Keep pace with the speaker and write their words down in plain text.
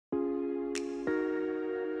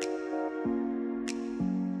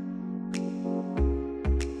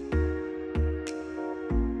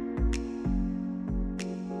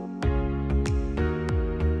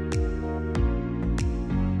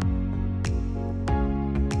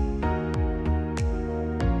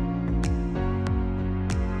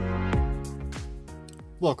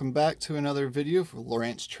Welcome back to another video for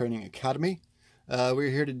Lowrance Training Academy.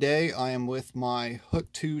 We're here today. I am with my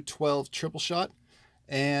Hook2 12 triple shot,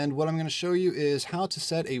 and what I'm going to show you is how to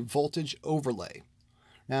set a voltage overlay.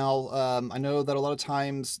 Now, I know that a lot of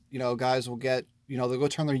times, guys will get, they'll go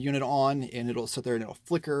turn their unit on and it'll sit there and it'll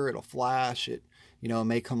flicker, it'll flash, it,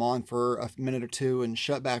 may come on for a minute or two and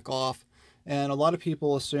shut back off. And a lot of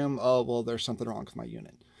people assume, oh, well, there's something wrong with my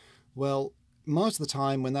unit. Well, most of the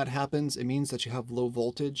time when that happens, it means that you have low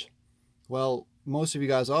voltage. Well, most of you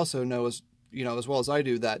guys also know, as well as I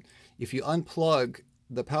do, that if you unplug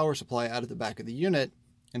the power supply out of the back of the unit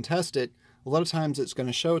and test it, a lot of times it's going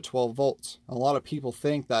to show 12 volts. A lot of people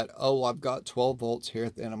think that, oh, I've got 12 volts here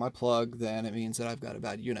at the end of my plug, then it means that I've got a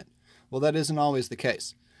bad unit. Well, that isn't always the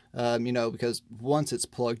case, because once it's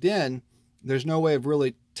plugged in, there's no way of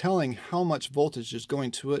really telling how much voltage is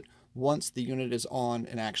going to it once the unit is on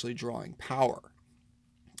and actually drawing power.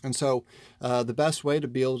 And so the best way to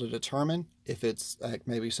be able to determine if it's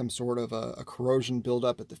maybe some sort of a corrosion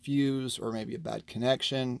buildup at the fuse, or maybe a bad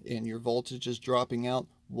connection and your voltage is dropping out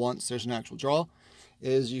once there's an actual draw,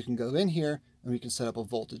 is you can go in here and we can set up a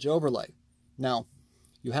voltage overlay. Now,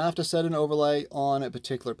 you have to set an overlay on a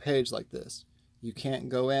particular page like this. You can't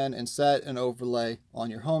go in and set an overlay on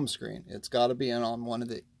your home screen. It's got to be in on one of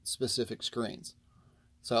the specific screens.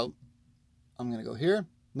 So I'm going to go here.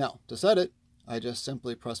 Now, to set it, I just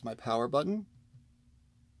simply press my power button,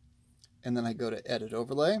 and then I go to Edit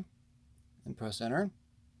Overlay and press Enter.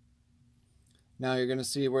 Now you're going to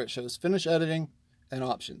see where it shows Finish Editing and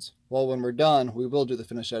Options. Well, when we're done, we will do the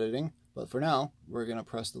Finish Editing, but for now, we're going to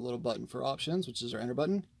press the little button for Options, which is our Enter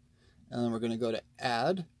button, and then we're going to go to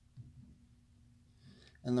Add,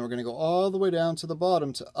 and then we're going to go all the way down to the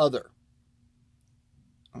bottom to Other.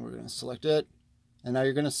 And we're going to select it, and now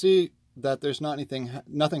you're going to see that there's nothing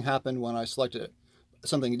happened when I selected it.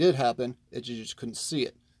 Something did happen, you just couldn't see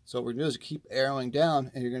it. So what we're going to do is keep arrowing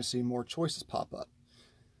down, and you're going to see more choices pop up.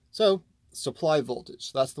 So, supply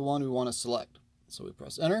voltage, that's the one we want to select. So we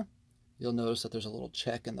press Enter. You'll notice that there's a little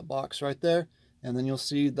check in the box right there, and then you'll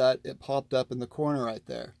see that it popped up in the corner right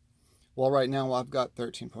there. Well, right now I've got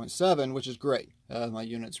 13.7, which is great. My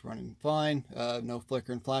unit's running fine, no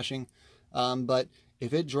flicker and flashing. But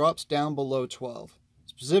if it drops down below 12,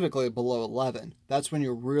 specifically below 11, that's when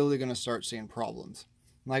you're really going to start seeing problems.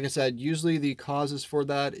 Like I said, usually the causes for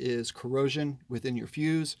that is corrosion within your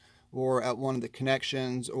fuse or at one of the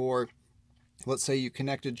connections, or let's say you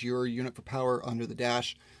connected your unit for power under the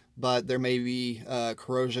dash, but there may be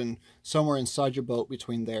corrosion somewhere inside your boat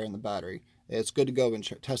between there and the battery. It's good to go and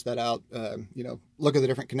test that out. Look at the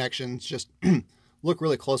different connections, just look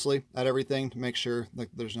really closely at everything to make sure like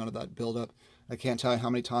there's none of that buildup. I can't tell you how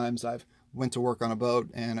many times I've went to work on a boat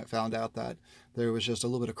and I found out that there was just a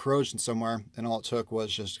little bit of corrosion somewhere, and all it took was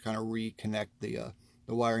just to kind of reconnect the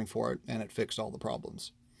wiring for it, and it fixed all the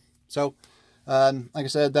problems. So like I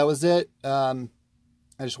said, that was it. I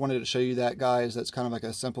just wanted to show you that, guys. That's kind of like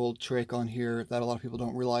a simple trick on here that a lot of people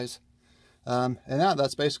don't realize. And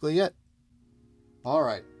that's basically it.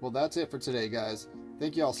 Alright, well that's it for today, guys.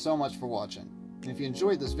 Thank you all so much for watching. And if you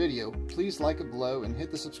enjoyed this video, please like it below and hit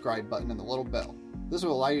the subscribe button and the little bell. This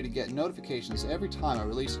will allow you to get notifications every time I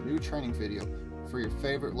release a new training video for your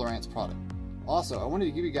favorite Lowrance product. Also, I wanted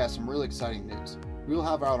to give you guys some really exciting news. We will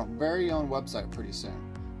have our very own website pretty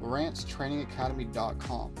soon,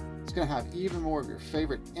 LowranceTrainingAcademy.com. It's going to have even more of your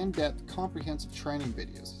favorite in-depth, comprehensive training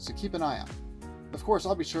videos, so keep an eye out. Of course,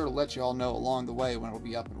 I'll be sure to let you all know along the way when it will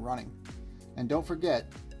be up and running. And don't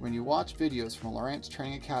forget, when you watch videos from Lowrance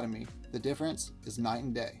Training Academy, the difference is night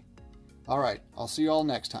and day. Alright, I'll see you all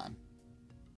next time.